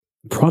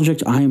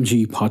Project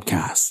IMG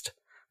podcast,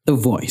 the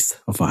voice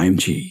of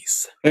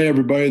IMGs. Hey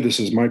everybody, this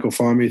is Michael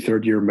Fahmy,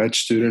 third-year med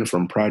student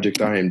from Project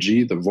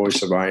IMG, the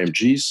voice of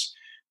IMGs.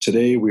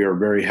 Today we are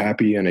very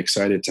happy and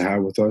excited to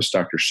have with us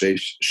Dr.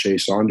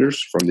 Shae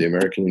Saunders from the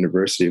American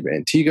University of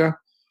Antigua,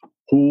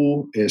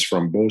 who is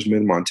from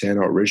Bozeman, Montana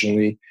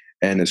originally,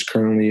 and is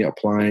currently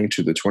applying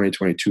to the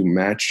 2022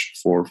 match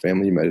for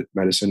Family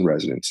Medicine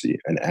Residency,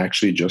 and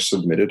actually just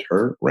submitted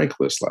her rank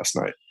list last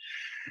night.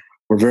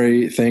 We're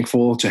very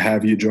thankful to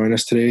have you join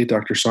us today,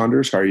 Dr.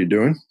 Saunders. How are you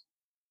doing?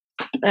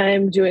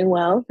 I'm doing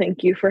well.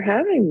 Thank you for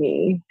having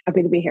me.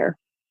 Happy to be here.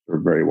 You're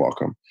very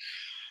welcome.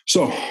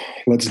 So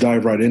let's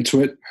dive right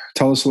into it.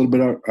 Tell us a little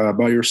bit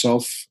about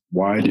yourself.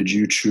 Why did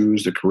you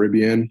choose the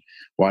Caribbean?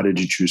 Why did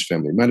you choose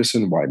family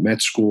medicine? Why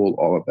med school?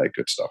 All of that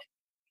good stuff.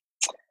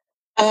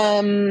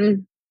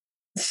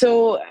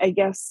 So I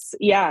guess,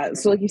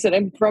 So like you said,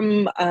 I'm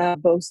from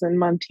Bozeman,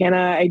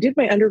 Montana. I did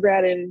my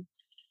undergrad in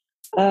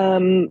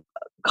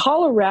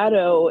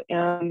Colorado,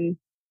 and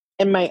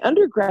my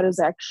undergrad is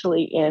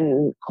actually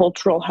in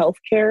cultural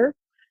healthcare,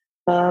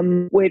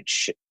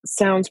 which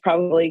sounds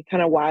probably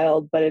kind of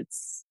wild, but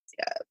it's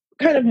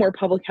kind of more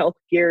public health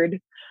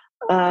geared.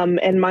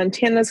 And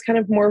Montana's kind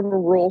of more of a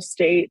rural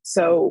state,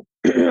 so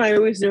I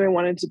always knew I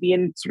wanted to be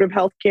in sort of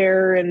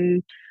healthcare,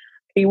 and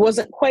I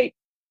wasn't quite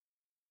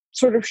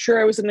sort of sure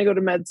I was going to go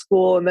to med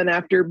school. And then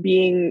after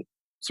being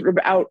sort of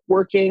out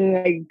working,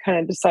 I kind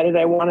of decided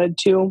I wanted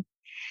to.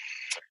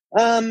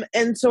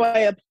 And so I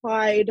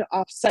applied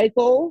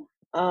off-cycle,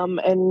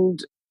 and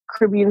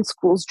Caribbean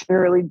schools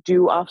generally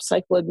do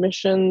off-cycle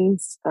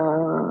admissions.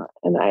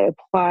 And I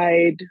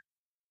applied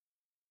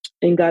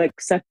and got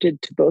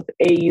accepted to both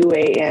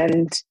AUA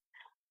and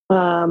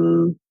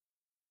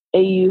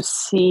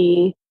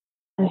AUC,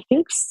 I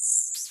think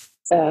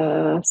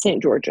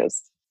St.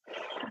 George's.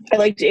 I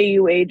liked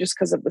AUA just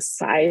because of the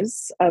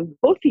size of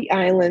both the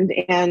island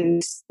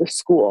and the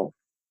school.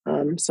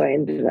 So I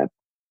ended up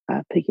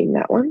picking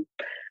that one.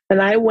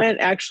 And I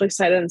went actually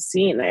sight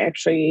unseen. I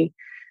actually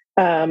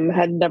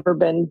had never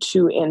been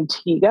to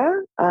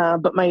Antigua,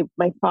 but my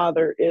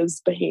father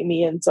is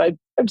Bahamian. So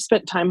I've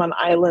spent time on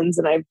islands,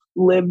 and I've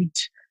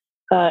lived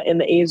in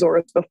the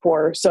Azores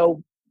before.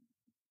 So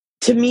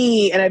to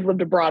me, and I've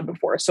lived abroad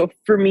before. So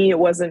for me, it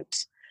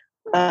wasn't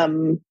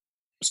sort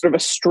of a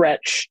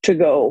stretch to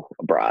go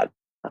abroad.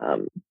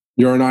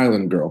 You're an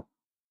island girl.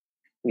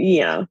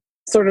 Yeah,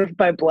 sort of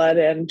by blood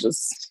and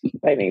just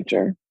by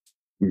nature.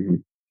 Mm-hmm.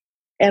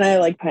 And I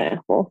like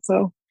pineapple,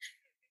 so.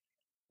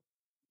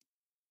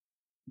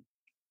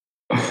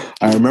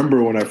 I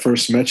remember when I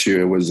first met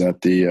you, it was at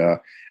the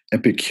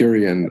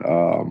Epicurean,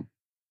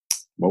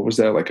 what was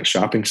that, like a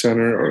shopping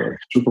center or a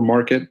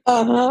supermarket?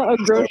 A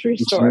grocery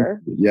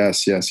store.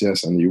 Yes.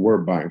 And you were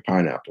buying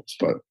pineapples,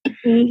 but.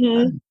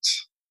 Mm-hmm.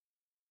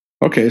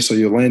 Okay, so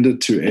you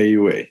landed to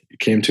AUA. You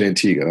came to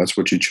Antigua. That's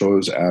what you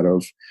chose out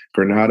of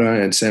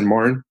Grenada and San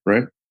Martin,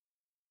 right?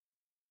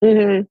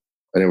 Mm-hmm.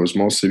 And it was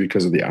mostly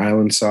because of the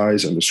island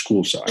size and the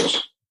school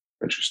size.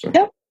 Interesting.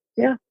 Yep.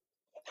 Yeah.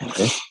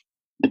 Okay.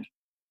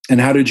 And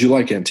how did you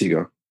like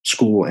Antigua,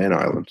 school and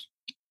island?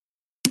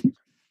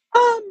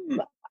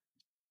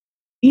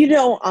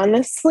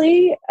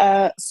 Honestly,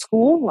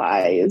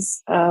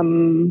 school-wise,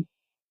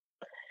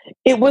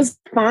 it was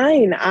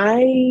fine.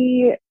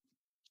 I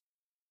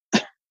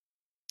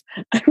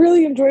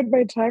really enjoyed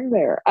my time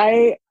there.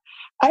 I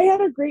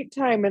had a great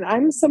time, and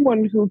I'm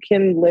someone who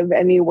can live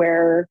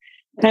anywhere,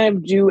 kind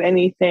of do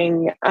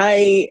anything.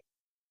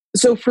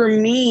 So for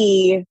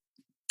me,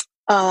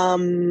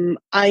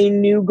 I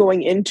knew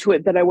going into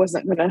it that I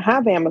wasn't going to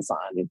have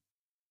Amazon,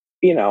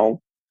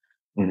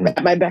 Mm-hmm.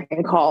 at my beck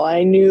and call.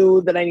 I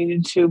knew that I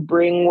needed to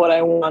bring what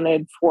I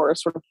wanted for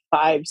sort of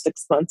 5-6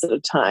 months at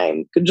a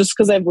time, just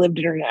because I've lived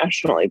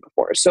internationally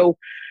before. So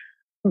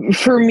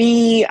for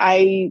me,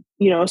 I,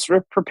 sort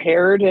of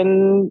prepared,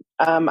 and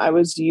I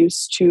was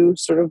used to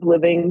sort of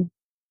living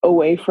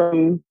away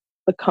from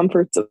the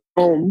comforts of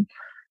home.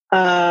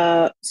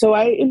 So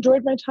I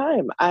enjoyed my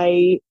time.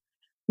 I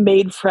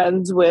made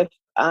friends with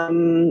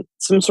some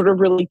sort of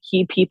really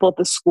key people at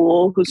the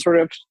school who sort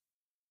of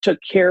took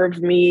care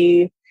of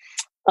me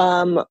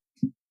and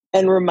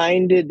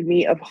reminded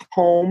me of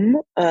home.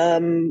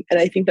 And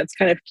I think that's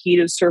kind of key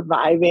to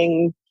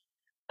surviving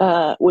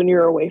when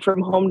you're away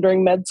from home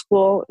during med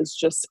school, is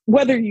just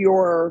whether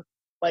you're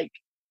like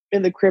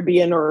in the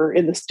Caribbean or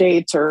in the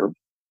States or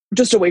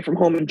just away from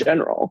home in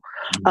general,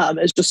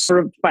 is just sort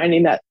of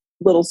finding that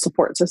little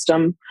support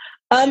system.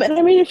 And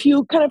I made a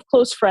few kind of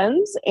close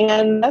friends,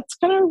 and that's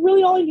kind of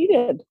really all I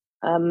needed.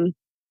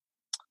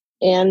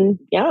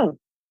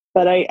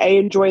 But I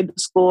enjoyed the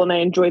school, and I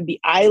enjoyed the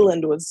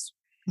island. Was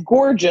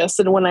gorgeous.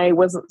 And when I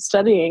wasn't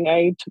studying,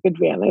 I took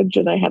advantage,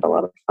 and I had a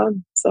lot of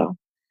fun. So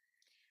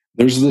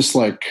there's this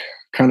like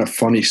kind of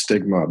funny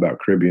stigma about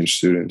Caribbean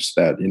students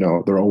that,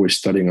 they're always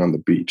studying on the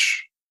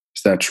beach.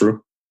 Is that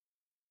true?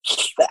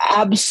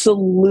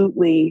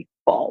 Absolutely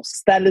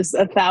false. That is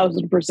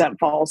 1,000%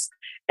 false.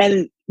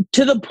 And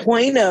to the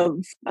point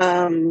of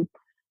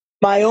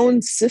my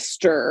own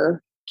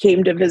sister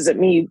came to visit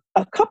me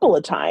a couple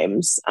of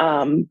times.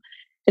 And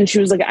she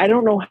was like, I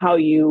don't know how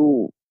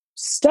you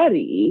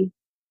study.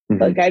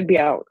 Mhm. Like, I'd be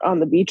out on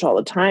the beach all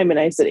the time. And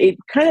I said, it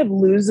kind of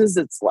loses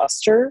its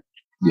luster.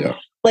 Yeah.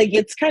 Like,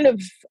 it's kind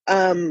of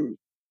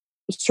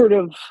sort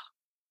of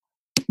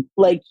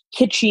like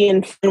kitschy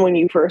and fun when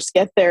you first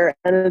get there.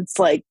 And it's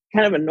like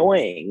kind of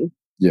annoying.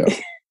 Yeah.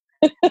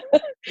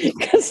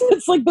 Because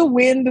it's like the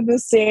wind and the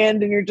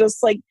sand, and you're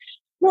just like,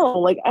 no,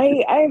 like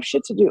I have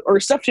shit to do or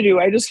stuff to do.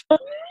 I just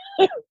want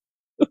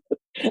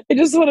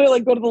to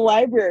like go to the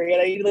library,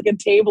 and I need like a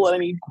table, and I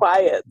need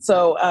quiet.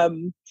 So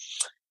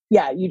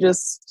yeah, you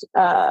just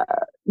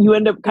you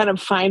end up kind of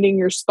finding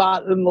your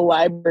spot in the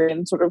library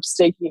and sort of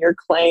staking your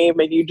claim,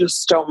 and you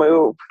just don't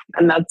move,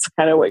 and that's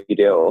kind of what you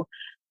do.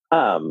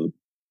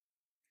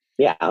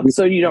 Yeah,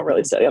 so you don't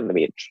really study on the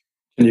beach.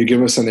 Can you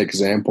give us an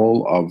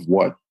example of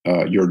what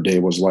your day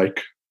was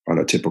like on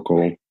a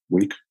typical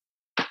week?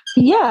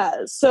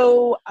 Yeah,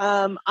 so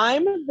I'm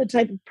the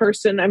type of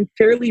person, I'm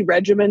fairly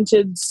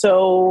regimented,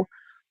 so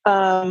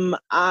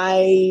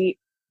I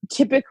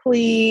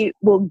typically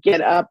will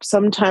get up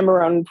sometime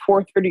around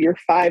 4:30 or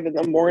 5 in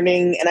the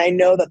morning, and I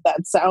know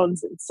that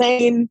sounds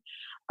insane,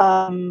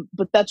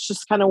 but that's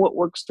just kind of what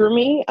works for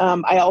me.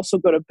 I also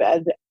go to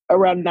bed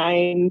around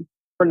 9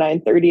 or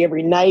 9:30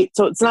 every night,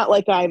 so it's not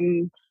like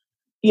I'm,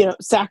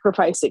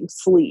 sacrificing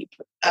sleep.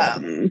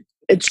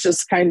 It's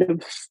just kind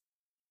of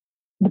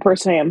the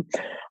person I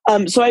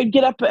am. So I'd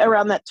get up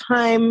around that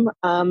time,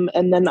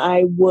 and then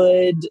I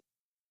would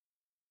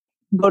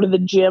go to the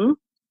gym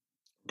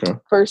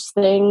first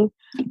thing,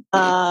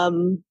 for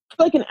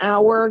like an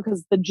hour,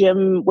 because the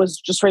gym was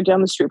just right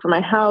down the street from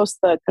my house,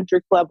 the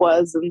country club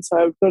was, and so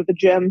I would go to the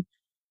gym.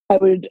 I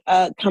would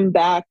come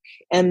back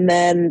and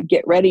then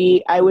get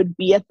ready. I would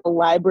be at the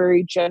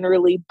library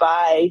generally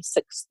by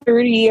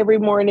 6:30 every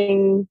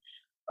morning.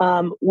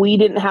 We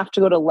didn't have to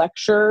go to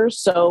lecture,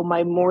 so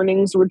my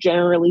mornings were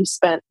generally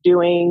spent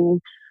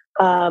doing,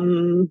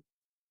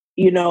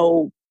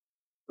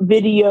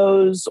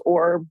 videos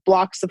or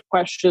blocks of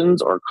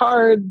questions or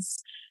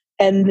cards.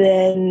 And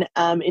then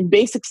in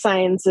basic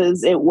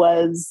sciences, it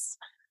was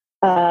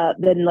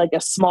then like a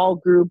small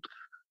group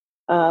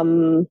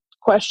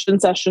question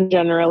session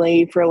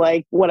generally for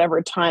like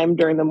whatever time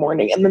during the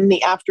morning. And then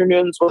the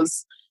afternoons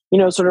was,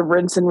 sort of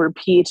rinse and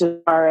repeat as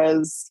far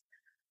as,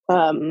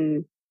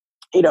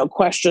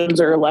 questions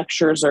or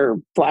lectures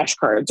or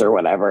flashcards or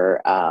whatever.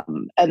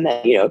 And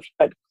then, if you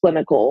had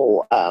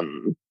clinical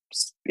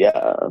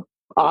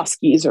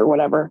OSCEs or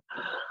whatever.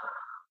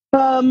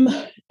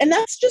 And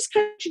that's just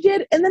kind of what you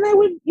did. And then I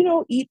would,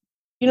 eat,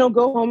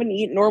 go home and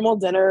eat normal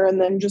dinner and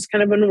then just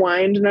kind of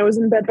unwind. And I was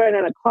in bed by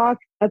 9:00.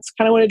 That's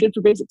kind of what I did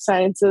for basic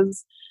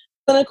sciences.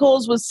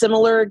 Clinicals was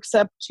similar,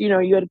 except,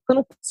 you had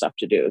clinical stuff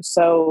to do.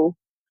 So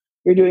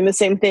you're doing the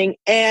same thing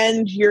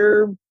and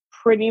you're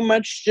pretty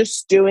much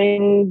just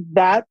doing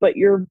that, but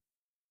you're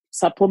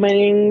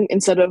supplementing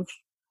instead of,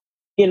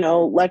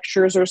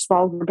 lectures or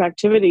small group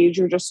activities,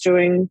 you're just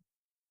doing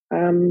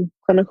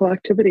clinical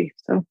activity.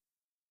 So.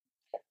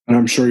 And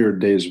I'm sure your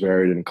days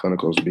varied in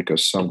clinicals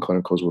because some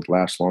clinicals would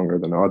last longer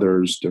than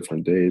others,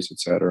 different days,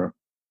 etc.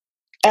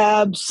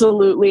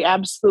 Absolutely.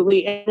 And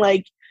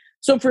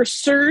so for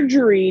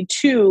surgery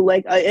too,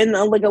 and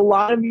a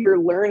lot of your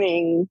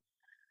learning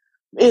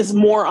is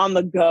more on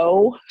the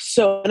go.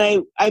 So,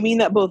 and I mean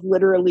that both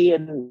literally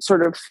and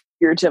sort of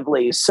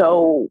figuratively.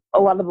 So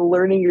a lot of the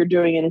learning you're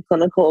doing in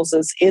clinicals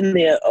is in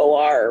the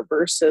OR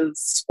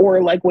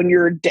or like when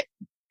you're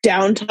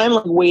downtime,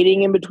 like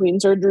waiting in between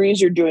surgeries,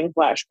 you're doing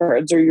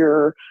flashcards or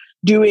you're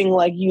doing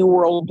like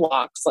UWorld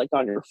blocks like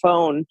on your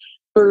phone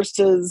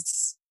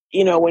versus,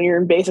 when you're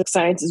in basic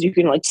sciences, you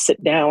can like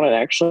sit down and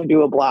actually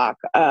do a block,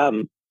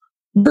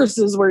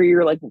 versus where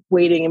you're like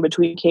waiting in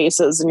between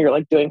cases and you're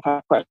like doing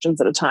 5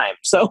 questions at a time.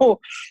 So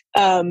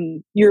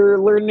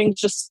your learning's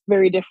just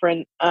very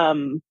different,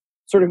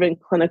 sort of in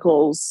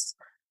clinicals,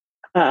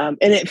 and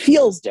it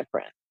feels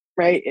different,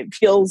 right? It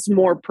feels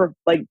more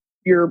like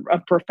you're a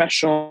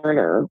professional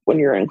learner when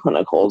you're in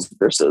clinicals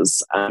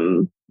versus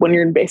when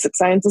you're in basic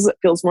sciences, it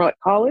feels more like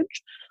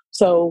college.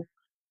 So,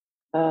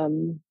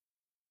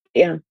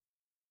 yeah.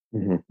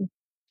 Mm-hmm.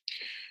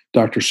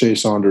 Dr. Shae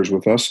Saunders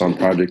with us on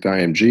Project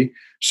IMG.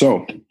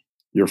 So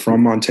you're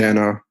from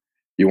Montana.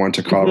 You went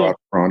to Colorado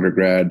for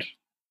undergrad,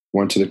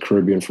 went to the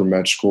Caribbean for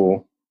med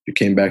school. You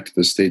came back to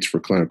the States for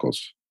clinicals.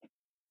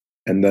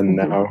 And then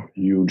now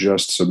you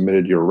just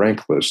submitted your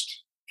rank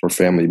list for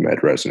family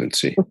med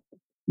residency.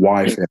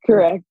 Why family?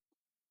 Correct.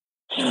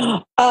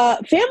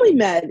 Family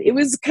med, it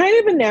was kind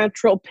of a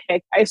natural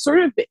pick. I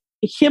sort of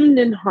hemmed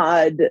and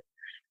hawed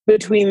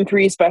between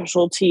 3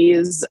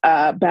 specialties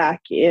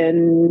back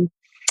in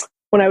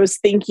when I was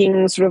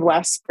thinking sort of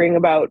last spring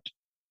about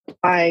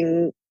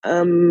applying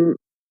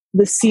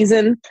this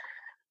season.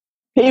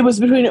 It was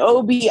between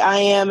OB,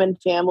 IM,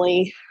 and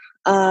family.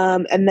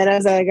 And then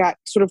as I got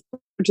sort of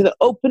to the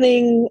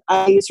opening,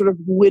 I sort of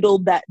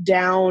whittled that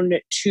down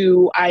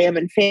to IM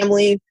and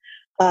family.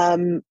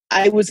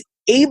 I was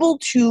able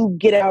to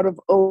get out of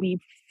OB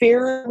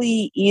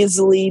fairly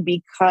easily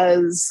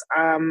because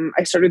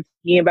I started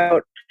thinking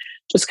about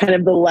just kind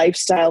of the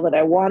lifestyle that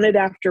I wanted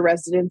after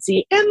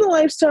residency and the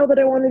lifestyle that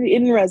I wanted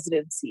in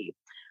residency.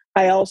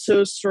 I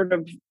also sort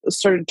of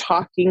started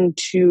talking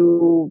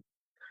to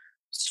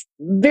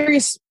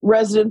various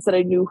residents that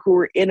I knew who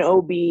were in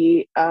OB,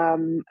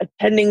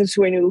 attendings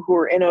who I knew who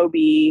were in OB,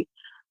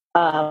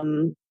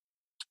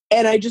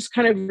 and I just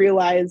kind of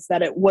realized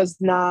that it was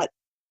not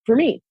for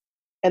me,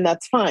 and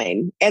that's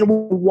fine. And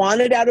what I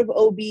wanted out of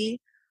OB,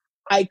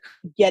 I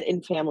could get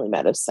in family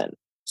medicine.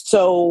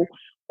 So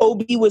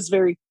OB was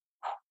very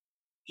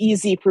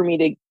easy for me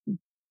to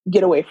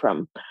get away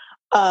from.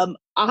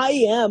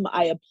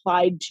 I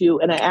applied to,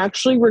 and I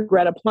actually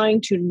regret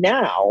applying to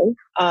now,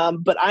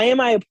 but I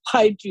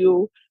applied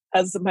to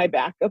as my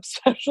backup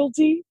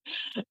specialty,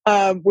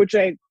 which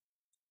I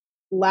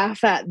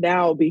laugh at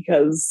now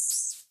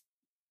because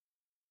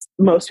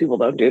most people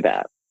don't do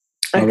that.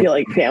 I feel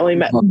like family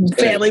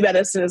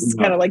medicine is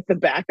kind of like the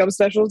backup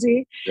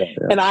specialty. Yeah.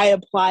 And I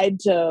applied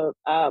to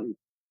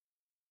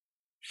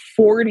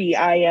 40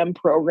 IM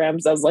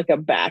programs as like a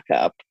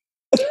backup.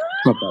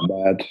 Not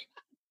that bad.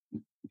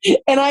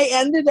 And I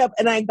ended up,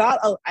 and I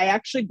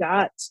actually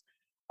got,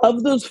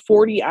 of those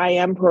 40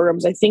 IM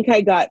programs, I think I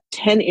got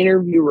 10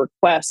 interview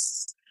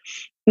requests,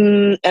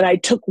 and I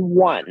took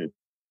one.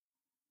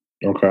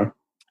 Okay.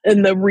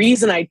 And the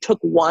reason I took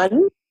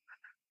one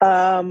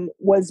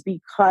was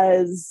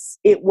because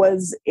it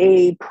was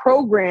a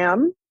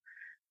program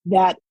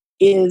that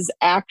is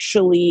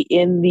actually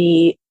in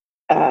the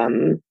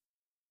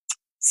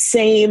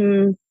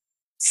same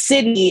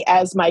city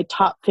as my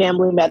top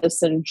family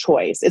medicine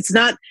choice. It's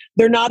not,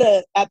 they're not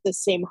at the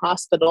same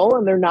hospital,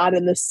 and they're not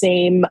in the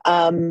same,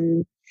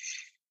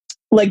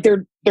 like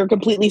they're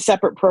completely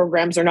separate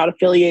programs. They're not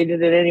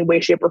affiliated in any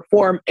way, shape, or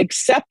form,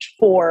 except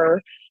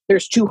for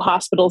there's 2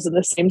 hospitals in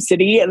the same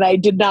city, and I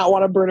did not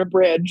want to burn a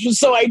bridge.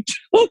 So I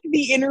took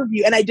the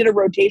interview, and I did a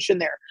rotation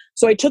there.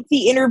 So I took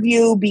the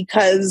interview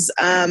because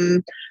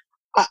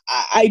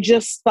I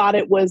just thought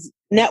it was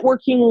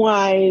networking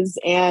wise,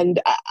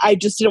 and I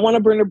just didn't want to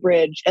burn a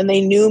bridge. And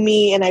they knew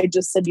me, and I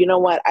just said, you know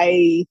what,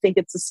 I think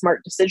it's a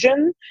smart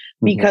decision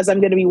because I'm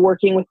going to be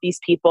working with these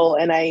people,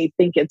 and I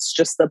think it's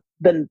just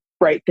the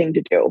right thing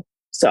to do.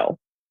 So,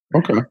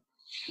 okay.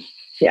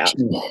 Yeah.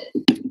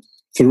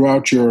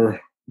 Throughout your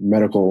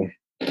medical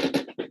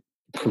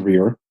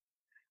career,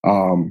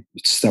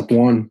 step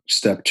 1,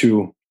 step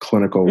 2,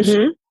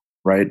 clinicals,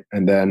 right?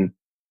 And then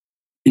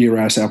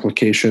ERAS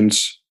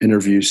applications,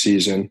 interview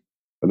season,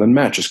 and then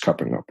matches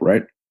coming up,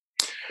 right?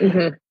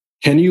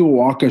 Can you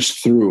walk us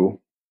through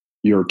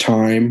your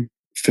time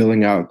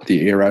filling out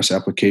the ERAS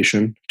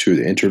application to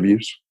the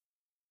interviews,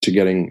 to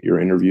getting your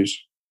interviews?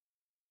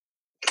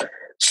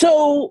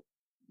 So,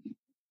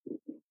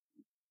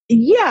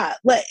 yeah,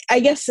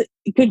 I guess,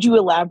 could you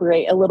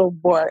elaborate a little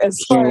more as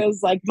far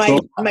as like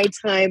my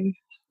time?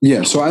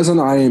 Yeah, so as an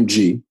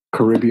IMG,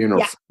 Caribbean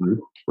or foreign,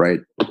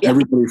 right?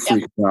 Everybody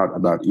freaks out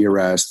about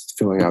ERAS,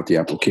 filling out the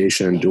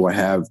application. Do I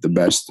have the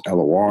best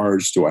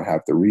LORs? Do I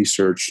have the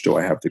research? Do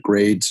I have the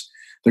grades?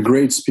 The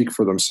grades speak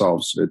for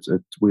themselves.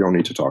 We don't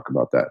need to talk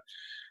about that.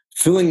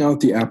 Filling out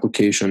the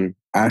application,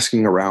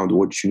 asking around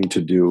what you need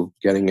to do,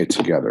 getting it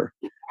together.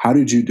 How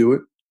did you do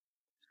it?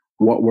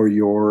 What were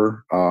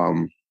your,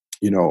 what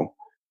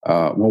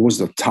was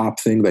the top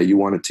thing that you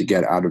wanted to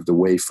get out of the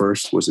way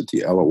first? Was it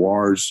the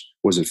LORs?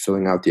 Was it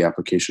filling out the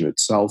application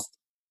itself?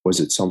 Was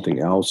it something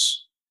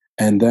else?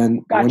 And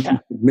then when you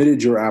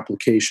submitted your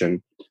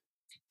application,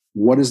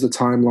 what is the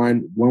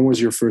timeline? When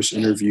was your first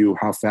interview?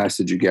 How fast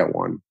did you get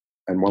one?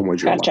 And when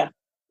was your last?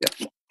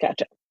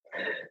 Gotcha.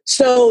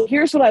 So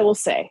here's what I will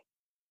say.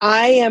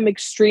 I am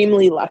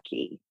extremely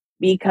lucky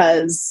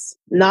because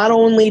not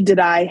only did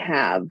I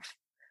have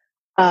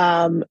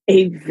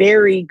a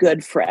very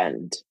good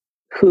friend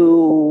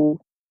who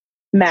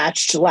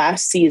matched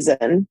last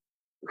season,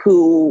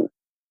 who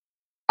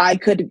I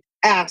could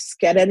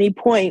ask at any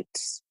point,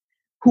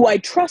 who I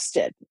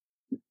trusted.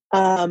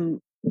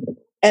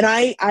 And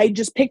I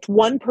just picked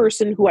one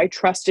person who I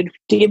trusted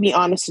to give me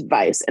honest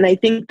advice. And I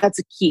think that's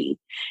a key,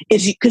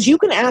 is because you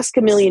can ask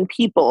a million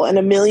people, and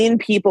a million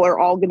people are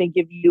all going to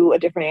give you a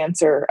different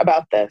answer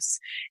about this.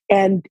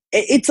 And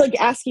it's like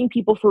asking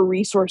people for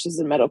resources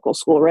in medical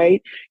school,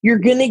 right? You're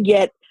going to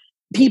get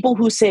people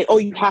who say, oh,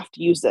 you have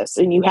to use this,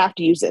 and you have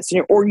to use this,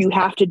 or you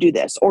have to do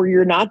this, or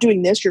you're not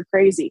doing this, you're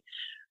crazy.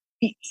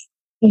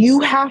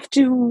 You have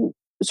to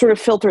sort of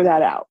filter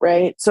that out,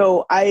 right?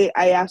 So I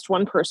asked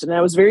one person, and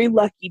I was very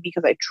lucky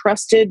because I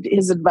trusted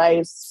his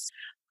advice,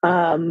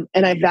 and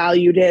I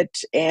valued it,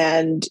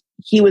 and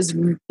he was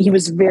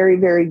very,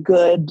 very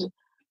good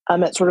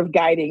at sort of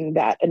guiding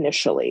that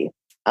initially.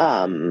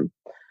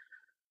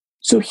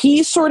 So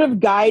he sort of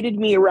guided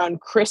me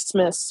around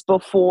Christmas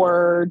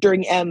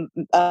during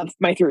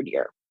my 3rd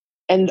year,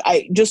 and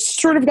I just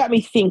sort of got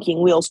me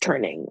thinking, wheels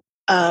turning.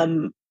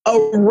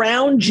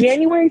 Around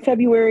January,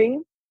 February,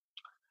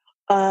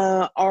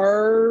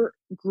 our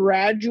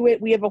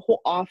graduate, we have a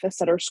whole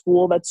office at our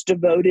school that's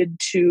devoted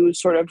to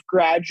sort of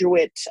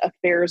graduate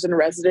affairs and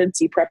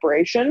residency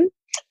preparation.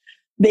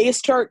 they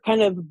start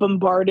kind of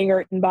bombarding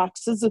our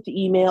inboxes with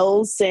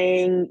emails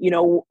saying,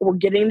 we're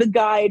getting the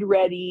guide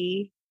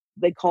ready.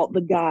 They call it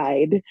the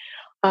guide.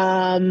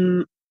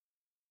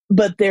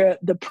 But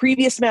the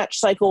previous match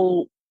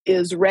cycle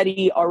is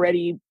ready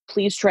already.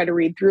 Please try to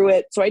read through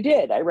it. So I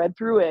did. I read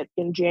through it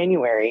in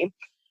January,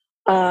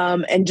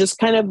 and just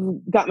kind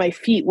of got my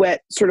feet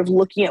wet, sort of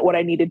looking at what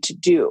I needed to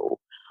do.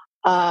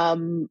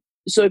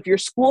 So if your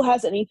school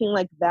has anything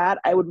like that,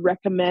 I would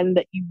recommend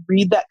that you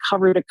read that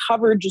cover to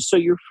cover, just so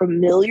you're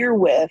familiar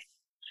with,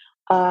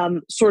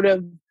 sort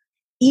of,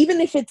 even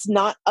if it's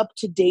not up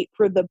to date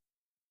for the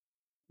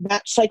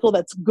match cycle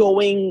that's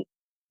going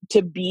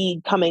to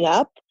be coming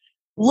up,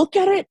 look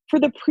at it for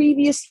the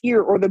previous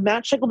year or the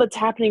match cycle that's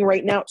happening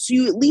right now, so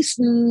you at least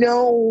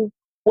know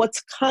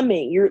what's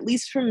coming. You're at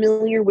least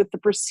familiar with the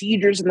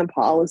procedures and the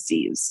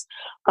policies.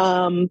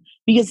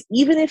 Because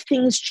even if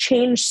things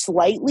change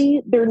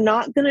slightly, they're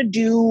not going to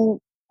do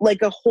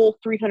like a whole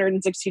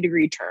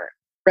 360-degree turn,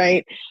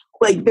 right?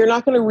 Like, they're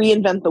not going to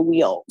reinvent the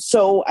wheel.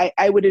 So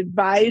I would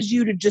advise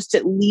you to just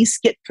at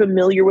least get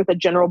familiar with a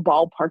general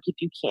ballpark if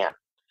you can.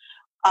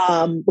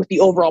 With the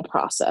overall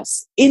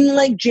process in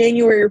like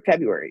January or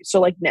February.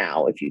 So like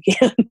now, if you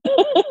can,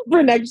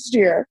 for next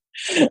year.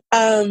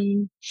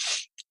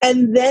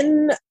 And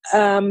then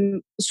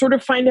sort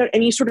of find out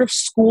any sort of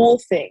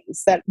school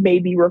things that may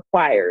be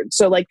required.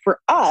 So like for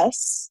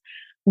us,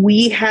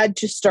 we had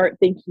to start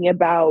thinking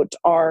about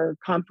our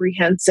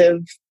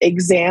comprehensive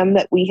exam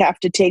that we have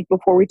to take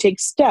before we take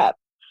STEP.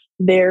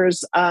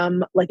 There's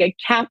like a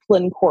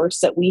Kaplan course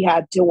that we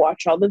had to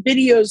watch all the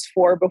videos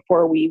for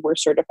before we were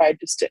certified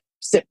to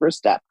sit for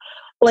STEP.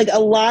 Like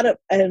a lot of,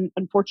 and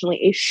unfortunately,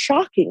 a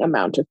shocking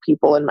amount of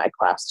people in my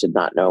class did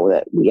not know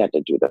that we had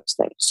to do those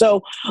things.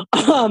 So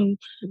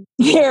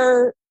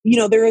there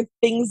are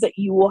things that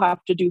you will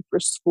have to do for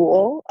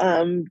school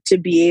to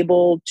be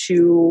able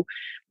to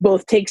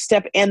both take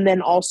STEP and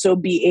then also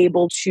be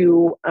able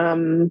to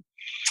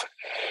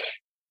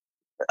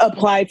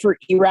apply for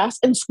ERAS.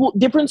 And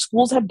different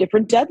schools have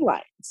different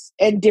deadlines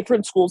and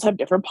different schools have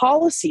different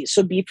policies.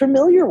 So be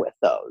familiar with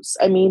those.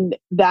 I mean,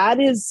 that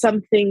is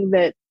something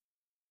that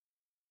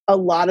a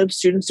lot of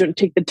students don't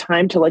take the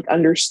time to like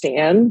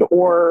understand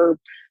or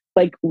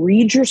like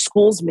read your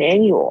school's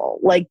manual.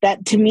 Like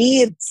that, to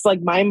me, it's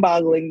like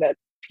mind-boggling that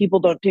people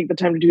don't take the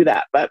time to do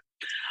that. But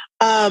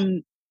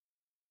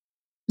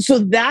so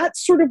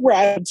that's sort of where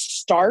I would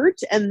start,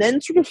 and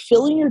then sort of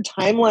filling your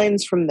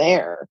timelines from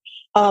there.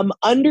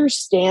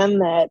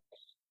 Understand that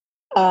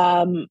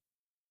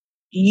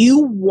you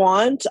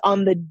want,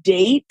 on the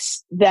date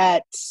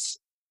that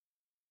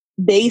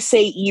they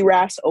say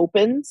ERAS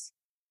opens,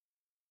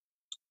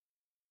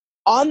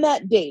 on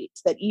that date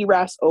that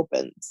ERAS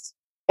opens,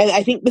 and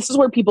I think this is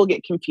where people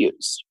get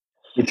confused.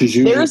 Which is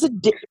usually, there's a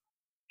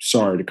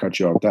sorry to cut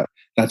you off.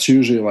 That's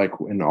usually like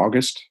in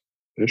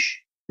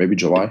August-ish, maybe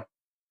July.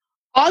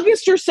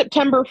 August or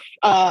September.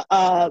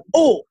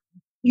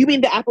 You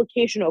mean the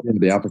application opens? Yeah,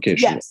 the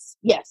application.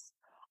 Yes.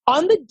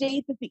 On the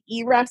date that the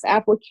ERAS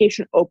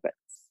application opens,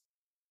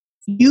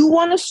 you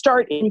want to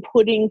start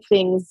inputting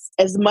things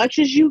as much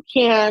as you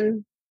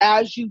can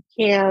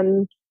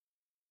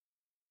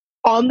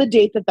on the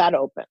date that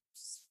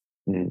opens.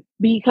 Mm.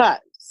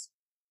 Because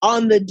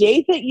on the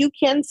date that you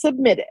can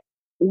submit it,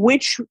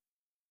 which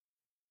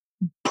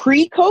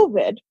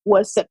pre-COVID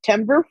was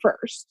September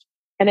 1st,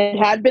 and it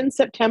had been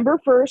September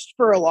 1st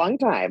for a long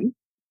time,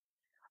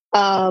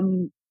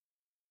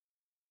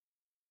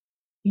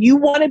 you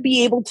want to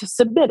be able to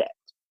submit it.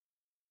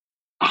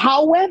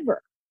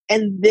 However,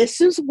 and this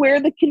is where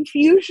the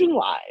confusion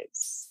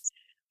lies,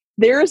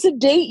 there is a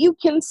date you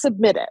can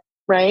submit it,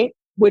 right?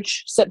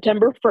 Which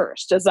September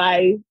 1st, as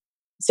I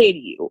say to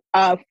you,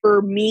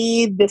 for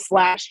me this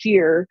last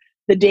year,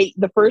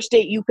 the first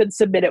date you could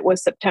submit it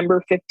was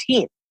September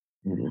 15th.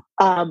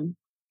 Mm-hmm.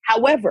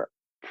 However,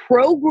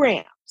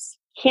 programs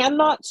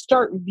cannot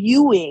start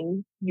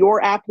viewing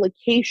your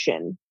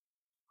application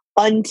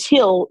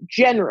until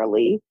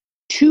generally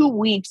 2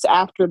 weeks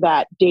after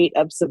that date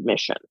of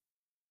submission.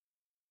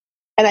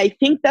 And I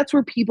think that's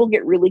where people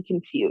get really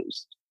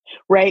confused,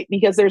 right?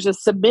 Because there's a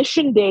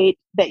submission date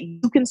that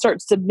you can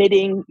start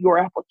submitting your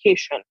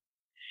application.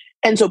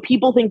 And so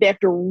people think they have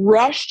to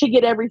rush to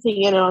get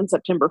everything in on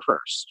September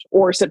 1st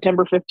or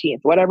September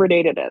 15th, whatever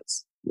date it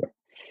is. Yeah.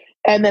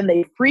 And then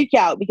they freak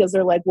out because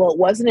they're like, well, it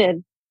wasn't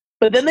in.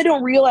 But then they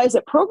don't realize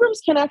that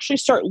programs can actually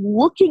start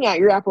looking at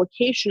your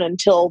application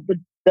until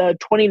the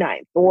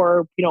 29th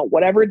or,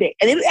 whatever date.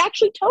 And it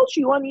actually tells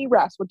you on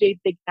ERAS what date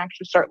they can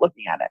actually start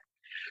looking at it.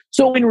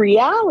 So in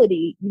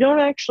reality, you don't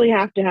actually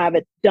have to have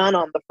it done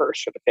on the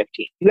 1st or the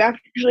 15th. You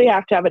actually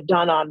have to have it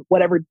done on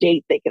whatever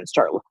date they can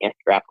start looking at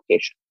your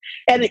application.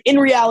 And in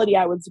reality,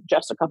 I would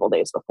suggest a couple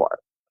days before.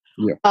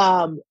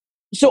 Yeah.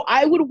 So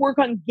I would work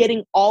on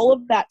getting all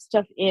of that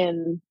stuff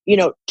in,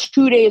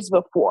 2 days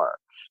before.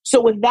 So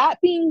with that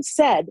being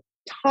said,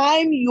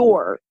 time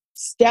your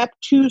Step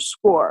 2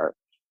 score,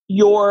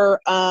 your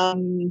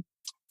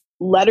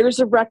letters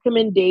of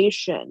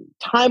recommendation,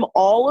 time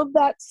all of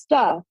that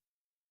stuff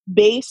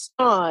based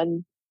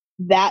on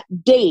that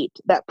date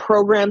that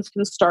programs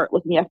can start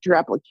looking after your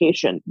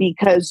application,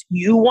 because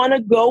you want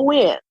to go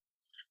in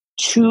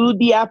to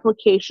the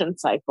application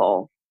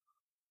cycle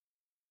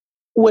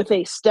with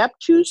a step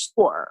 2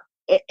 score.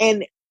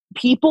 And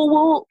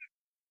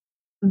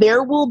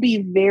there will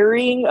be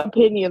varying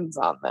opinions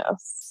on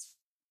this,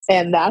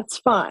 and that's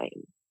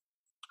fine.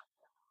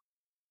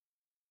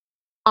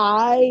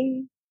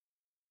 I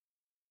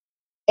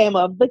am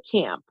of the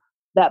camp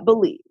that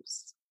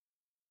believes,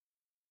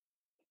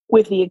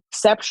 with the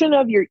exception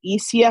of your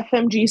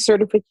ECFMG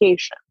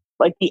certification,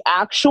 like the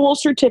actual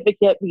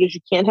certificate, because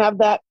you can't have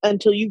that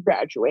until you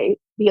graduate,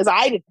 because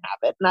I didn't have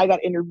it and I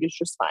got interviews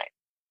just fine.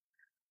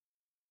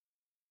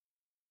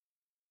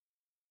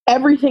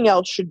 Everything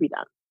else should be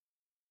done.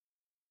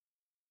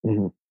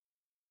 Mm-hmm.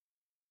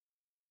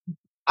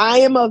 I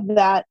am of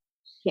that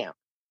camp.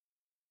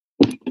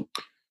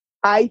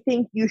 I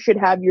think you should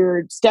have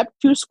your step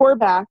 2 score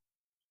back.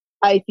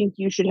 I think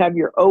you should have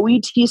your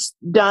OET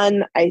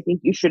done. I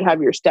think you should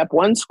have your step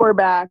 1 score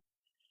back.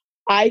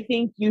 I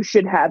think you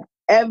should have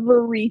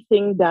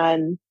everything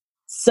done,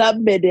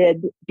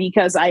 submitted,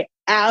 because I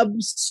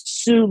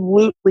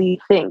absolutely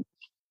think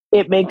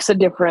it makes a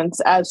difference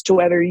as to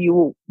whether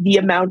the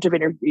amount of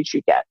interviews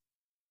you get.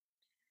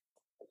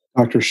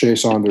 Dr. Shae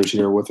Saunders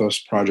here with us,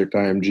 Project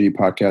IMG,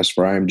 podcast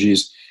for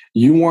IMGs.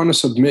 You want to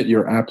submit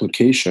your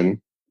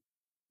application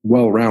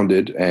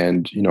well-rounded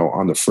and,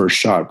 on the first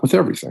shot with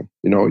everything.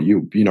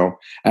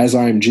 As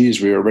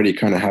IMGs, we already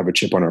kind of have a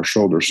chip on our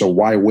shoulder. So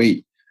why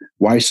wait?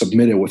 Why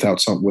submit it with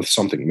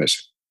something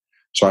missing?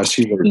 So I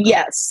see what.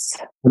 Yes.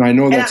 And I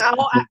know that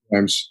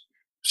programs.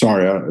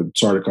 Sorry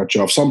to cut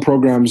you off. Some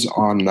programs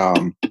on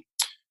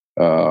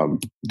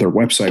their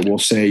website will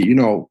say,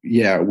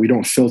 we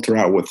don't filter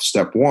out with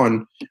step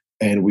 1,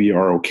 and we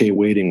are okay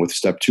waiting with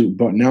step 2.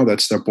 But now that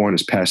step 1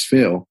 is pass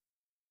fail,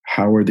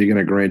 how are they going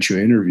to grant you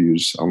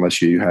interviews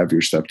unless you have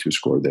your step 2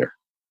 score there?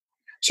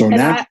 So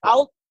now,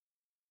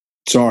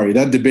 sorry,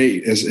 that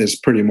debate is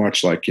pretty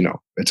much like,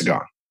 it's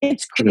gone.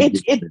 It's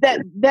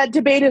that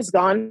debate is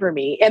gone for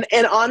me.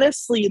 And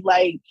honestly,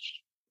 like,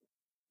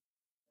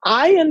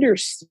 I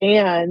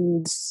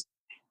understand,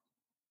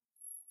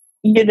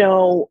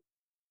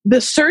 the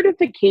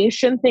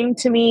certification thing.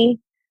 To me,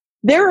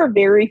 there are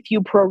very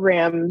few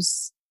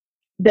programs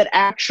that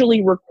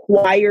actually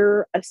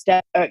require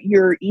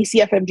your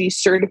ECFMG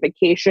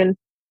certification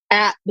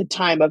at the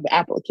time of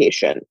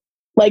application.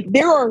 Like,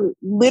 there are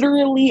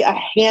literally a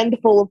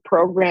handful of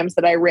programs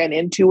that I ran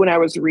into when I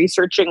was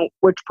researching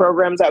which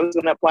programs I was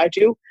going to apply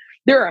to.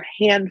 There are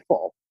a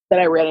handful that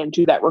I ran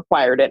into that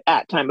required it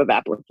at time of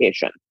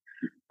application.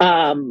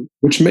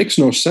 Which makes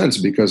no sense,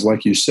 because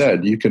like you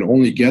said, you can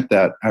only get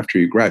that after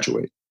you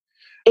graduate.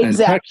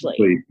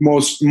 Exactly.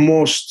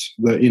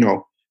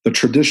 And the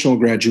traditional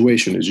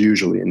graduation is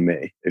usually in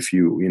May. If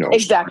you,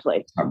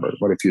 exactly. December.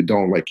 But if you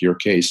don't, like your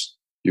case,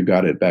 you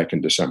got it back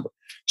in December.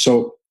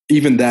 So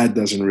even that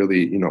doesn't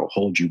really,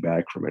 hold you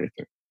back from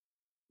anything.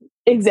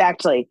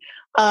 Exactly.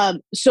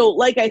 So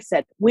like I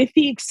said, with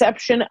the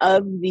exception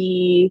of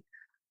the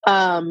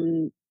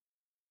ECFMG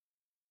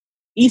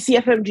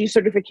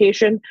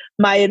certification,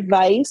 my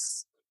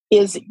advice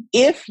is,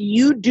 if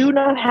you do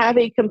not have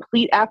a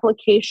complete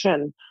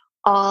application,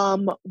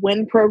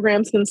 when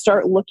programs can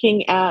start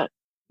looking at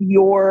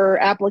your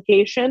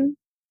application,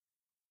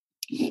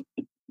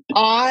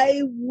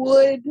 I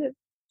would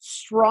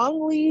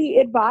strongly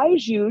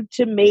advise you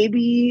to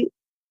maybe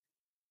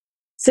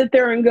sit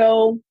there and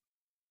go,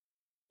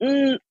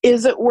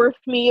 is it worth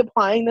me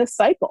applying this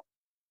cycle?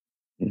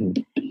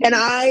 Mm-hmm. And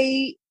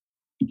I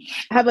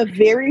have a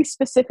very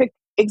specific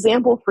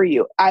example for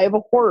you. I have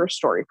a horror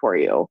story for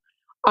you.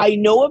 I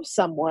know of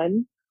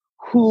someone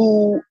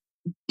who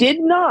did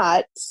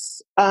not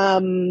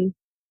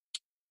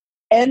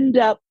end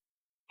up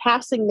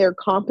passing their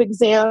comp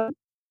exam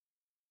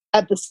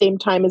at the same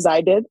time as I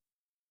did.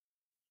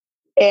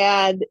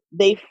 And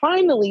they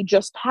finally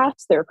just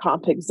passed their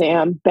comp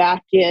exam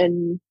back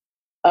in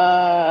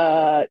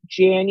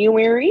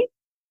January.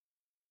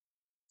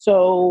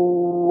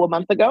 So a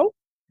month ago.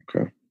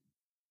 Okay.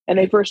 And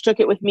they first took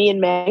it with me in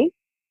May.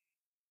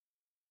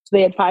 So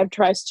they had 5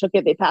 tries, took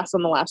it. They passed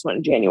on the last one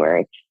in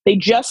January. They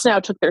just now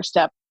took their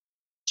step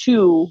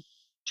 2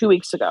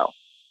 weeks ago.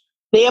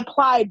 They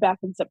applied back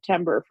in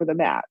September for the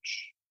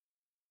match.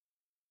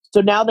 So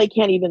now they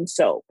can't even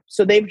soap.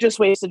 So they've just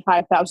wasted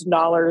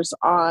 $5,000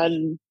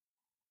 on,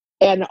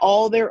 and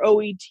all their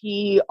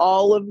OET,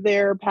 all of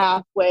their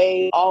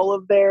pathway,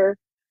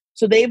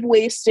 so they've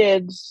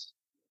wasted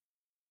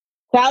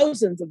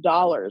thousands of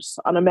dollars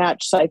on a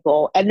match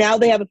cycle, and now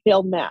they have a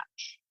failed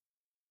match.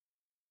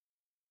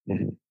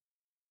 Mm-hmm.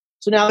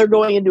 So now they're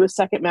going into a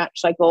second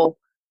match cycle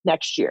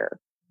next year,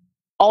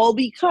 all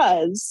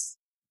because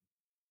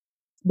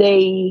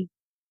they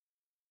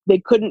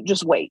couldn't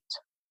just wait.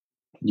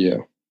 Yeah.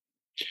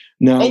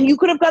 Now, and you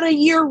could have got a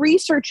year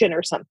research in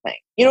or something.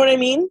 You know what I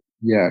mean?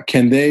 Yeah.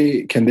 Can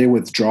they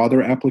withdraw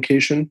their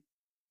application?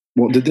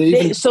 Well, did they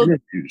even get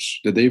interviews?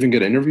 Did they even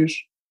get interviews?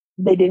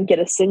 They didn't get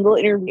a single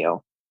interview.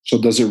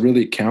 So does it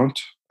really count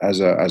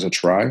as a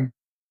try?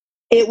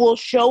 it will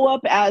show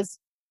up as,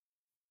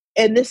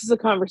 and this is a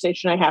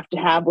conversation I have to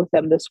have with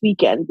them this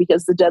weekend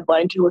because the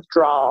deadline to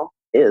withdraw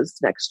is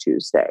next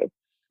Tuesday.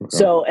 Okay.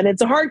 So, and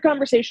it's a hard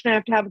conversation I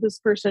have to have with this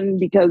person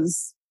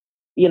because,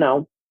 yeah.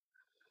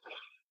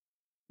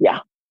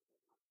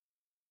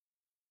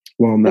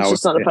 Well, now it's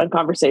just not a fun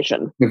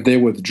conversation. If they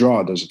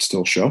withdraw, does it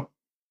still show?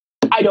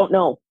 I don't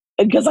know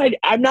because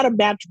I'm not a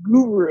match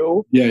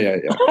guru. Yeah.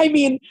 I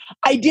mean,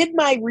 I did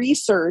my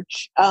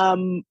research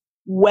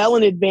well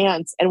in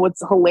advance, and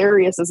what's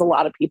hilarious is a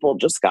lot of people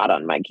just got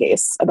on my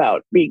case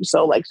about being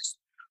so like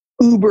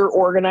uber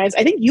organized.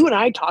 I think you and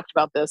I talked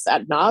about this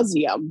ad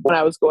nauseum when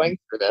I was going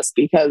through this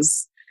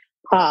because,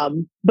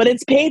 but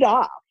it's paid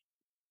off.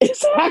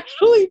 It's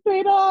actually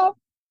paid off.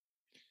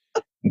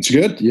 It's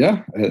good.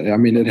 Yeah. I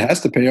mean, it has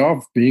to pay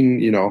off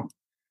being,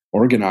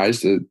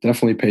 organized. It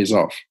definitely pays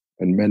off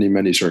in many,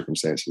 many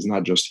circumstances,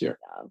 not just here.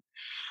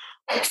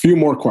 Yeah. A few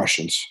more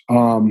questions.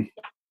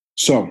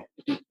 So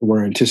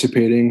we're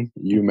anticipating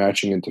you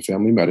matching into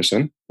family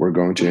medicine. We're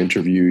going to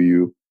interview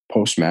you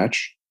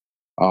post-match.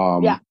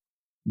 Yeah.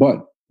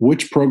 But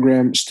which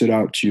program stood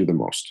out to you the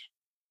most?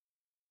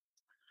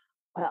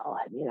 Well,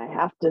 I mean, I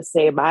have to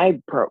say my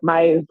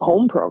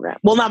home program.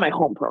 Well, not my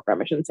home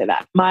program. I shouldn't say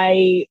that.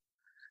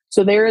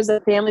 So there is a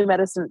family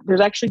medicine.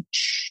 There's actually,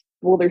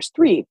 there's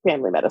 3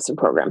 family medicine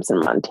programs in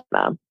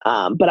Montana.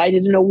 But I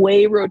did an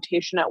away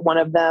rotation at one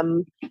of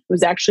them. It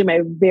was actually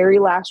my very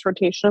last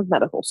rotation of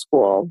medical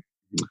school.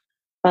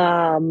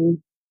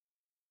 And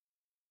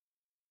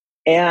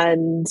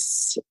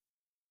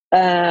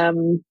I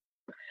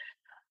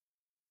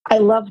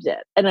loved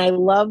it. And I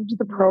loved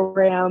the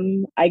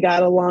program. I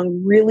got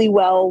along really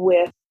well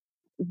with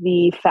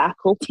the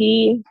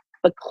faculty.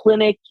 The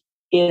clinic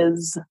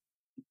is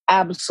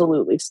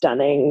absolutely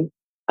stunning.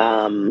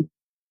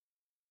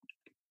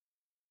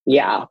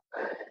 Yeah.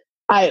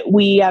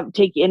 We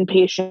take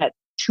inpatient at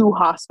 2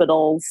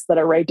 hospitals that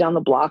are right down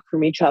the block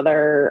from each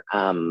other.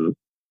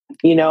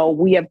 We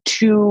have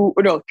 3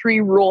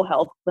 rural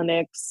health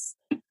clinics.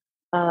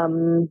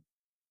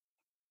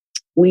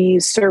 We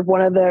serve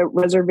one of the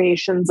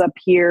reservations up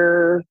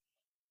here.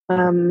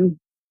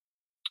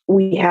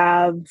 We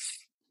have,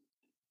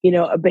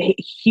 a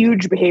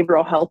huge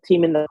behavioral health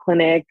team in the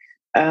clinic.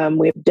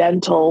 We have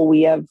dental,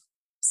 we have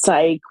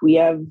psych, we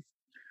have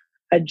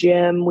a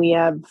gym,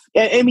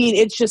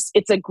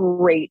 it's a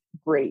great,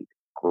 great,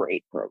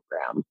 great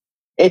program.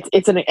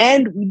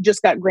 And we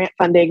just got grant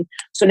funding.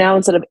 So now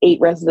instead of 8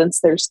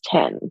 residents, there's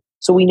 10.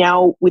 So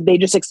they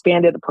just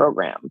expanded the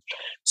program.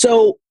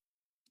 So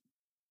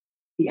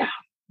yeah.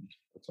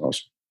 That's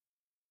awesome.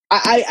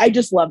 I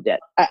just loved it.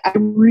 I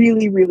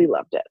really, really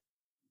loved it.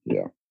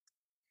 Yeah.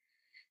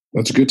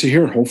 That's good to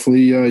hear.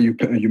 Hopefully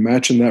you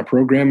match in that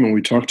program and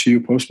we talk to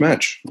you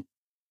post-match.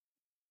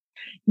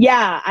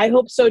 Yeah, I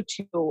hope so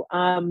too.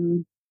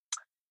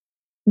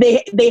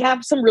 They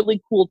have some really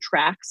cool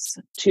tracks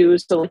too.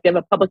 So like they have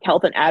a public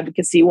health and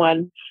advocacy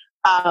one.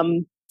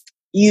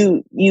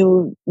 You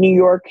New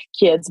York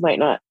kids might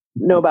not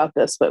know about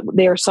this, but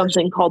there's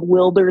something called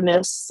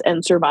wilderness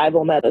and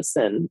survival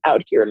medicine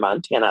out here in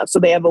Montana. So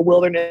they have a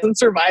wilderness and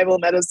survival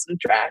medicine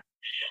track.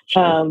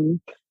 Sure.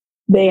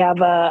 They have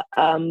a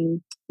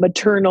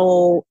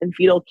maternal and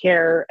fetal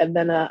care, and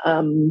then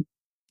I'm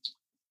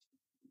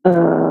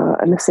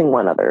missing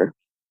one other.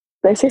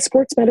 Did I say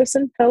sports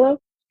medicine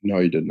fellow? No,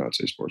 you did not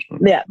say sports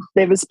medicine. Yeah,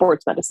 they have a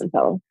sports medicine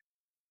fellow.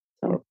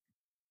 So,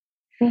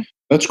 yeah.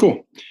 That's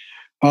cool.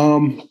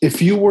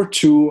 If you were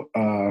to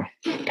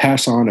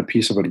pass on a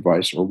piece of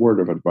advice or word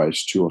of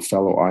advice to a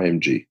fellow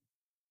IMG,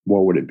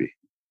 what would it be?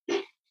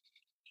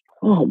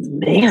 Oh,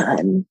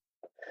 man.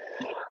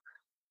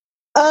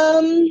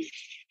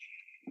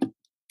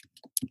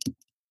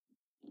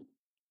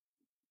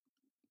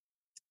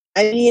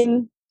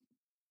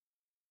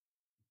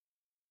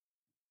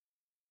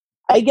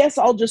 I guess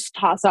I'll just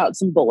toss out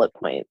some bullet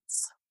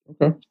points.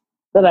 Okay.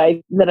 that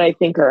I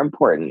think are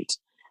important.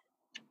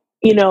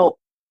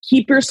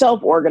 Keep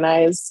yourself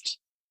organized.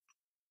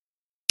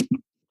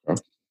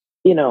 Okay.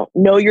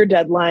 Know your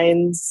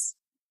deadlines.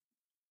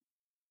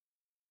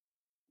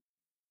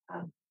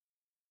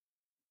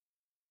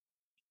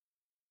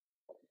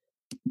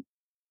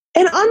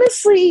 And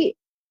honestly,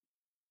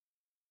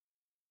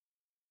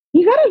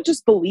 you got to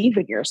just believe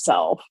in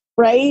yourself,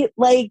 right?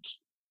 Like,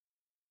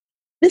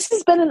 this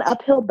has been an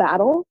uphill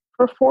battle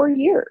for 4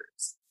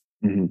 years.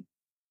 Mm-hmm.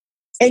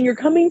 And you're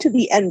coming to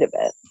the end of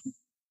it.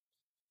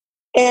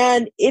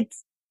 And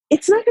it's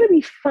not going to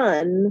be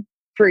fun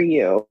for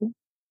you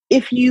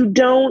if you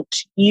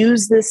don't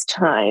use this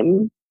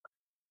time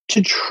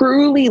to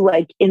truly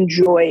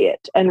enjoy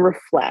it and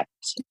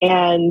reflect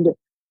and,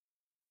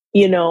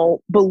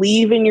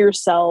 believe in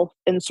yourself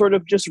and sort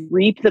of just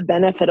reap the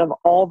benefit of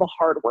all the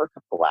hard work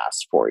of the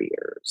last 4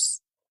 years.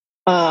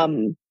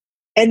 And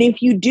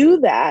if you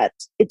do that,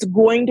 it's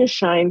going to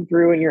shine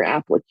through in your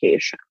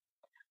application.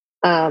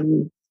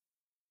 And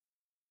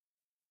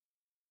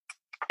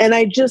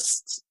I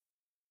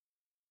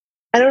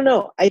don't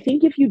know. I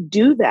think if you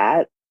do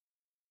that,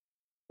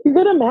 you're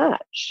going to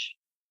match.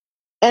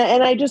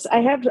 And I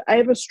have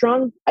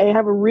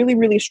a really,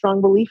 really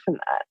strong belief in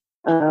that.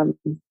 And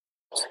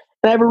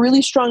I have a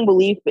really strong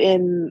belief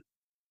in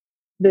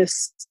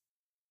this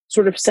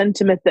sort of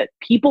sentiment that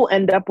people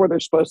end up where they're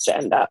supposed to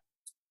end up.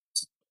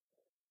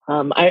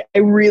 I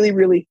really,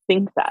 really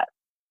think that.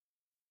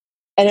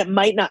 And it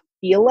might not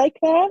feel like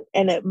that.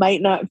 And it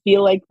might not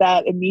feel like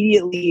that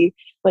immediately.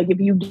 Like if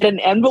you get an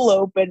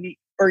envelope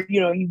or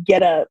you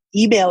get an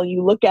email and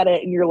you look at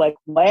it and you're like,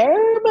 where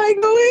am I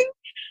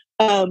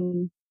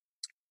going?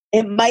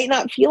 It might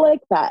not feel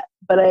like that,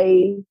 but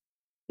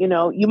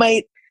you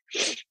might,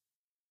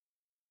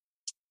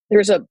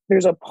 there's a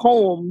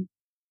poem,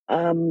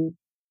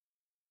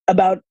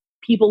 about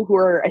people who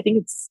are, I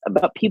think it's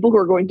about people who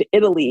are going to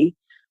Italy,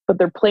 but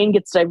their plane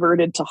gets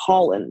diverted to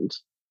Holland.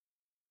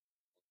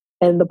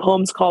 And the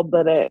poem's called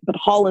But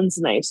Holland's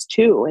Nice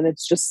Too. And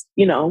it's just,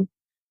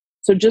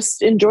 so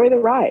just enjoy the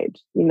ride,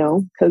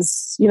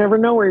 because you never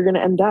know where you're going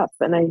to end up.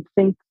 And I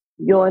think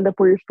you'll end up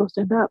where you're supposed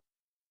to end up.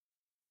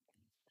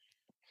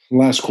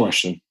 Last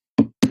question.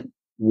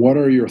 What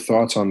are your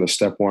thoughts on the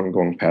step one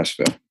going past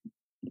fail?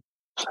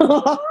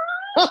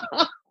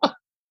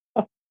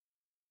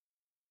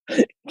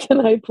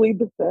 Can I plead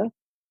the fifth?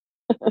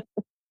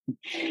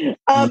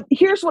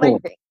 Here's what I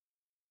think.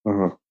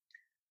 Uh-huh.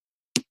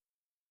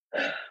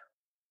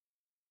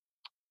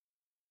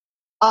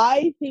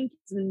 I think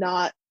it's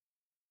not.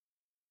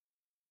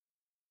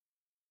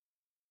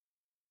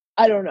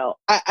 I don't know.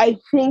 I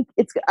think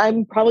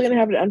I'm probably going to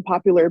have an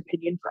unpopular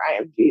opinion for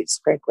IMGs,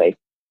 frankly.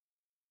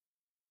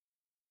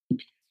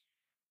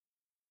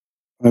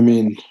 I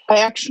mean, I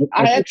actually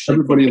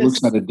everybody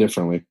looks at it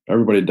differently.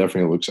 Everybody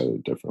definitely looks at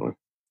it differently.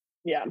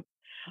 Yeah.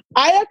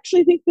 I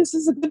actually think this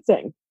is a good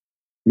thing.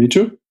 Me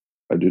too.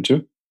 I do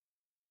too.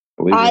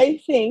 I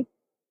think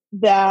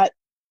that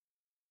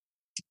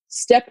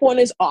step one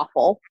is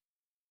awful.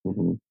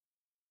 Mm-hmm.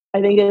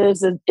 I think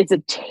it's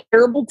a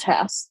terrible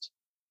test.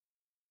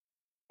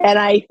 And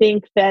I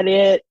think that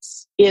it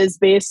is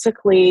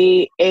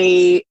basically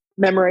a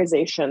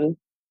memorization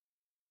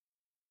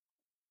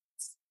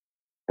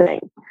thing.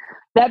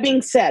 That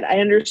being said, I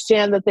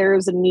understand that there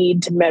is a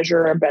need to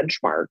measure a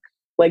benchmark.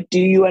 Like, do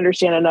you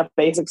understand enough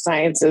basic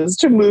sciences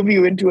to move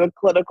you into a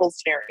clinical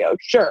scenario?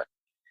 Sure.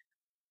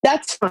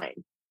 That's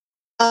fine.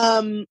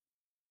 And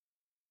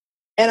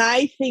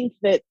I think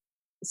that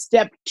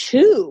step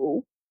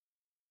two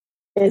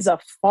is a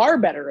far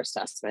better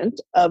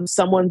assessment of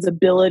someone's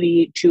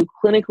ability to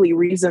clinically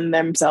reason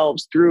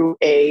themselves through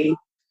a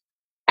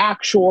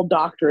actual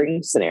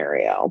doctoring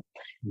scenario.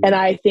 And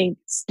I think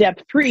step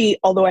three,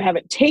 although I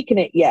haven't taken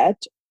it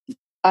yet,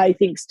 I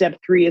think step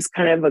three is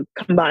kind of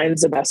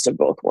combines the best of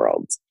both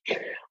worlds.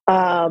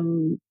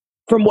 From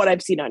what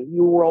I've seen on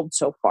UWorld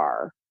so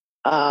far.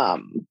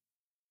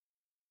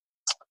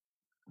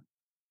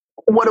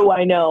 What do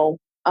I know?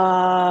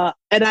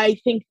 And I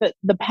think that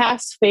the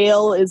pass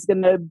fail is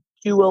going to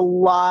do a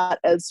lot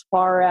as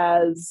far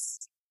as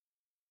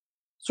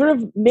sort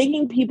of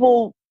making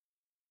people,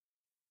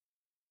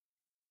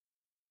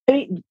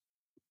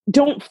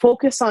 don't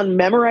focus on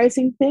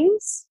memorizing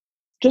things.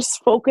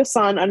 Just focus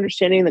on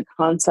understanding the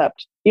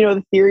concept,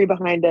 the theory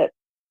behind it,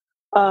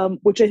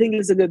 which I think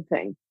is a good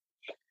thing.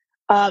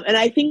 And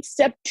I think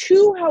step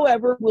two,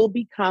 however, will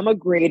become a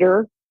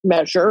greater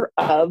measure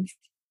of,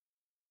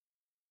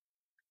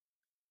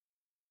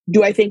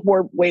 do I think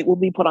more weight will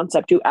be put on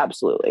step two?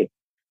 Absolutely.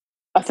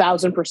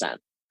 1,000%.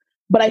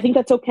 But I think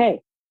that's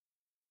okay.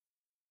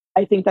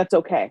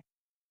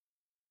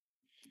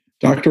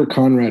 Dr.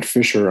 Conrad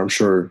Fisher, I'm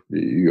sure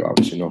you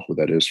obviously know who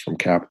that is from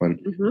Kaplan,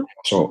 Mm-hmm.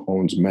 also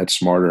owns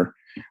MedSmarter.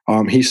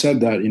 He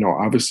said that,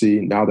 obviously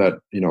now that,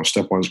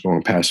 step one's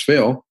going past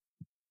fail,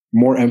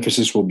 more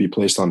emphasis will be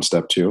placed on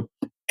step two.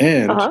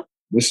 And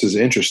this is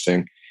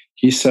interesting.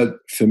 He said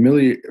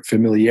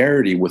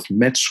familiarity with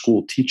med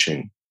school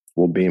teaching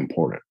will be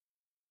important,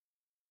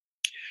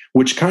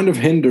 which kind of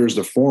hinders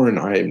the foreign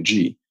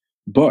IMG.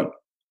 But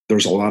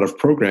there's a lot of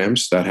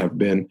programs that have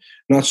been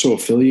not so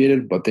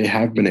affiliated, but they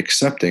have been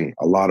accepting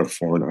a lot of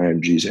foreign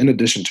IMGs in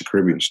addition to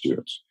Caribbean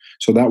students.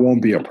 So that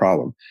won't be a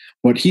problem.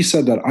 But he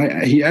said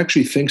that he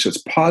actually thinks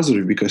it's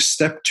positive because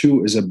step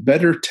two is a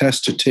better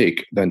test to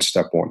take than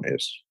step one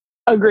is.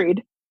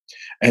 Agreed.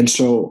 And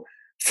so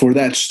for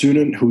that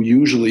student who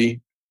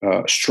usually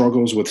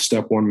struggles with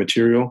step one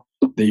material,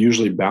 they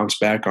usually bounce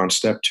back on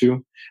step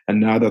two. And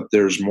now that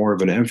there's more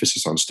of an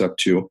emphasis on step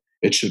two,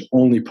 it should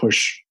only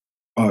push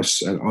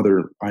us and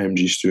other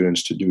IMG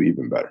students to do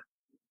even better.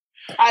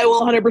 I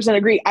will 100%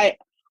 agree.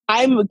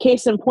 I'm a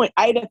case in point.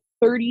 I had a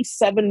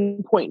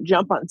 37-point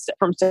jump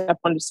from step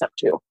one to step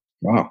two.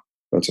 Wow,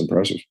 that's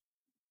impressive.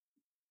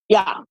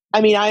 Yeah,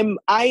 I mean,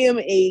 I am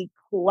a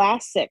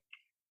classic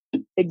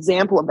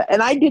example of that,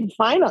 and I did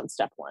fine on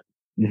step one.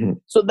 Mm-hmm.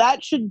 So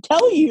that should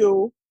tell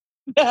you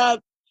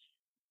that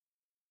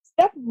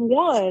step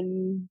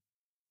one,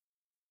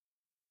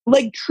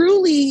 like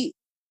truly,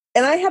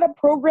 and I had a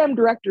program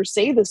director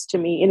say this to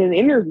me in an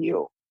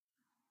interview.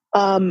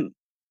 And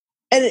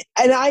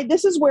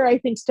this is where I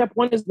think step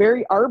one is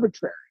very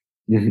arbitrary.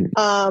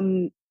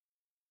 Mm-hmm.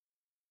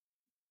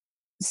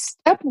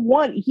 step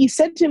one, he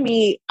said to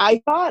me,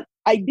 I thought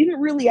I didn't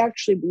really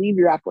actually believe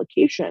your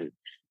application,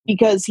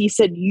 because he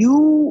said,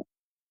 you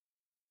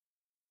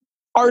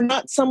are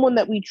not someone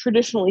that we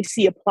traditionally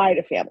see apply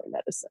to family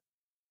medicine.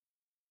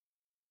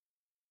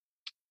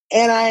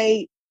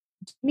 And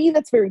to me,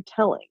 that's very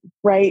telling,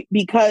 right?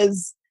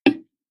 Because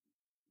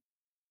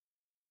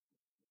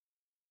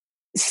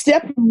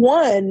step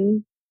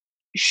one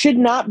should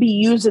not be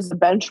used as a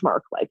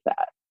benchmark like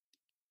that.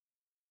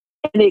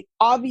 And it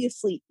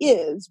obviously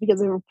is,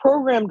 because I have a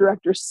program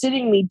director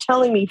sitting me,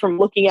 telling me from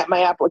looking at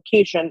my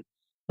application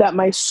that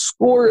my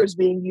score is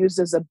being used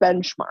as a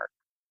benchmark,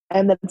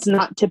 and that it's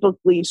not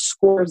typically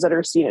scores that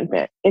are seen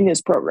in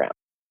his program.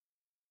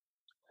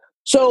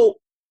 So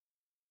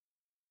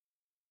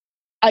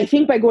I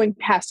think by going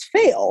pass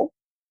fail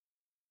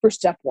for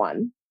step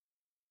one,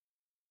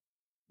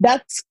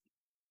 that's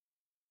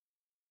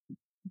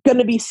going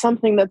to be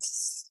something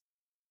it's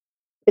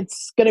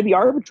going to be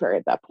arbitrary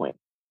at that point.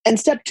 And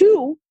step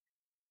two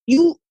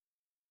it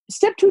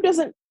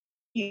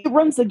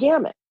runs the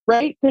gamut,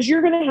 right? Because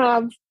you're going to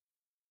have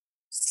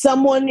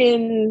someone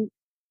in,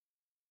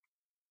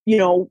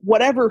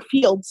 whatever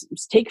fields,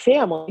 take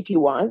family if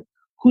you want,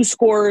 who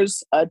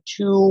scores a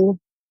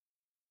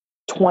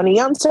 220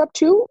 on step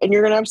two, and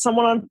you're going to have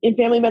someone in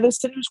family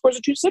medicine who scores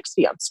a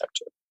 260 on step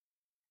two.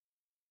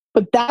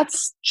 But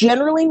that's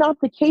generally not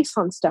the case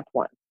on step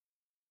one,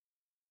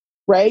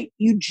 right?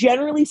 You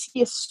generally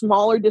see a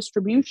smaller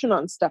distribution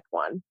on step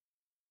one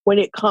when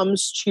it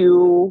comes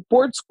to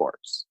board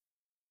scores.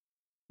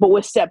 But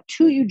with step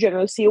two, you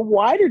generally see a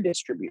wider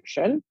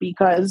distribution,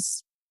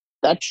 because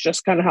that's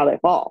just kind of how they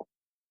fall.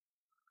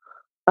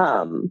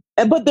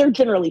 But they're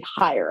generally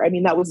higher. I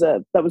mean, that was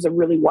a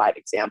really wide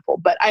example,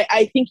 but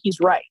I think he's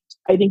right.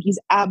 I think he's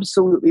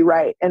absolutely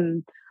right.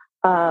 And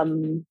I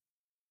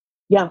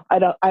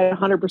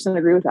 100%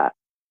 agree with that.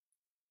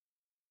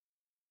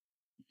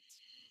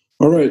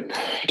 All right,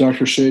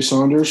 Dr. Shae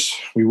Saunders,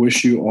 we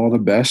wish you all the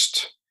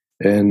best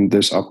in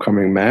this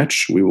upcoming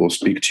match. We will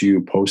speak to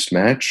you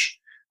post-match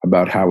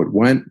about how it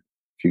went,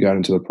 if you got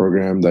into the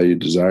program that you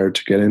desired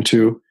to get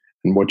into,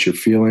 and what you're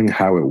feeling,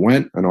 how it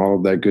went, and all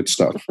of that good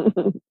stuff.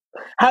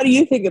 How do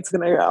you think it's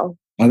going to go?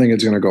 I think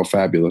it's going to go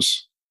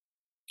fabulous.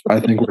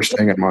 I think we're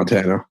staying in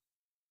Montana.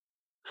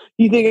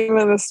 You think I'm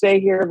going to stay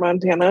here in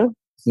Montana?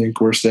 I think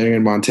we're staying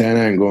in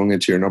Montana and going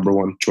into your number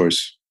one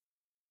choice.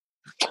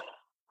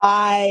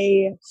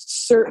 I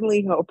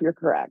certainly hope you're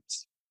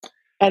correct.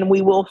 And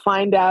we will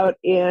find out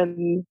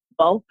in,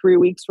 3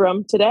 weeks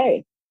from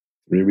today.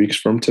 3 weeks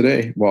from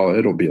today. Well,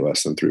 it'll be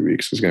less than 3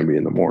 weeks. It's going to be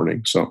in the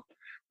morning. So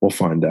we'll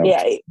find out.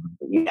 Yeah.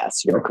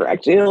 Yes, you're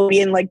correct. It'll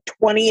be in like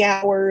 20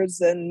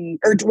 hours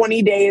or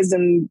 20 days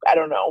and, I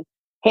don't know,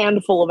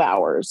 handful of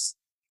hours.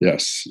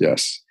 Yes.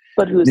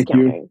 But who's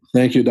counting?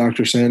 Thank you,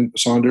 Dr.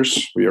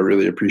 Saunders. We are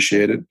really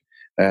appreciated.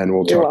 And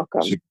we'll You're talk.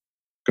 welcome.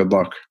 Good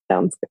luck.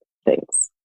 Sounds good. Thanks.